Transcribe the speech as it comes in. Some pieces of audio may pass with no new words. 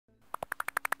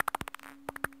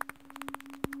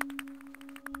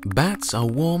Bats are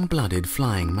warm-blooded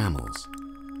flying mammals.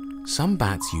 Some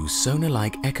bats use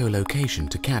sonar-like echolocation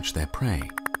to catch their prey.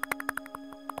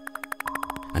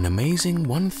 An amazing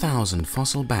 1,000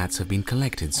 fossil bats have been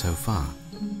collected so far.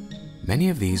 Many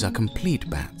of these are complete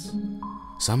bats.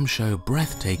 Some show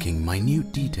breathtaking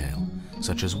minute detail,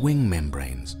 such as wing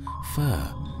membranes,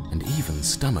 fur, and even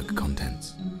stomach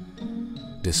contents.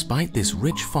 Despite this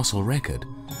rich fossil record,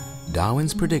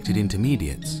 Darwin's predicted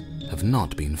intermediates have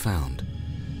not been found.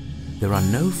 There are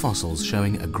no fossils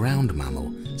showing a ground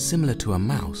mammal similar to a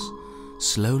mouse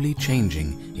slowly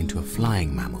changing into a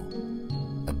flying mammal,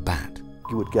 a bat.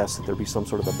 You would guess that there'd be some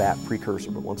sort of a bat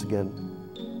precursor, but once again,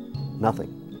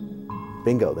 nothing.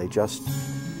 Bingo, they just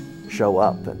show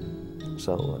up. And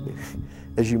so,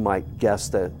 as you might guess,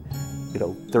 that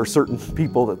there are certain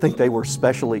people that think they were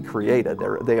specially created.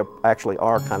 They actually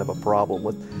are kind of a problem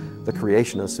with the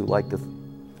creationists who like to,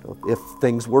 if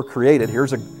things were created,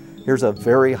 here's a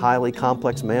very highly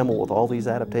complex mammal with all these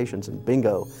adaptations, and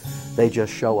bingo, they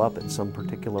just show up at some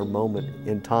particular moment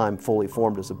in time fully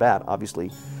formed as a bat. Obviously,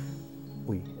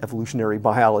 we evolutionary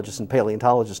biologists and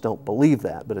paleontologists don't believe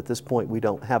that, but at this point we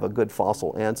don't have a good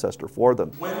fossil ancestor for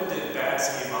them. When did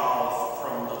bats evolve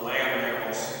from the land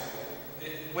mammals?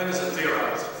 When is it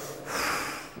theorized?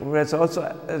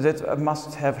 That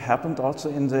must have happened also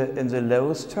in the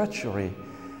lowest tertiary,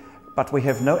 but we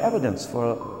have no evidence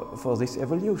for this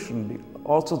evolution.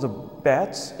 Also, the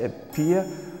bats appear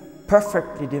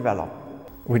perfectly developed.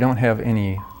 We don't have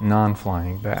any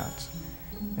non-flying bats,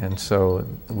 and so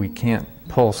we can't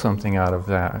pull something out of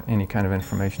that, any kind of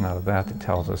information out of that that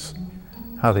tells us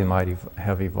how they might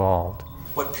have evolved.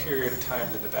 What period of time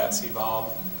did the bats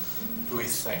evolve, do we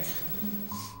think?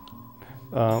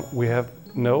 We have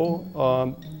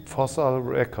no fossil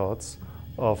records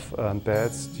of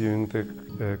bats during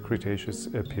the Cretaceous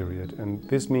period, and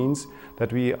this means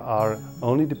that we are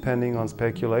only depending on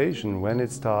speculation when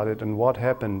it started and what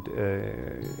happened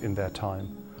in that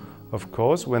time. Of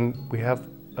course, when we have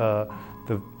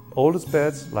the oldest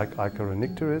bats like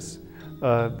Icaronicteris,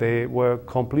 they were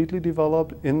completely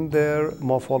developed in their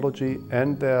morphology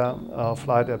and their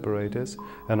flight apparatus,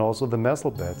 and also the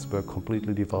messel bats were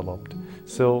completely developed.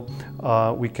 So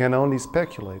we can only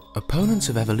speculate. Opponents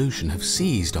of evolution have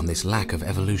seized on this lack of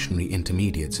evolutionary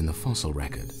intermediates in the fossil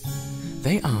record.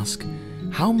 They ask,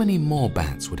 how many more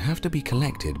bats would have to be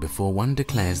collected before one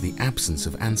declares the absence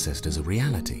of ancestors a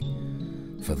reality?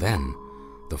 For them,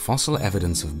 the fossil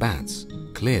evidence of bats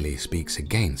clearly speaks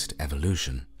against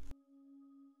evolution.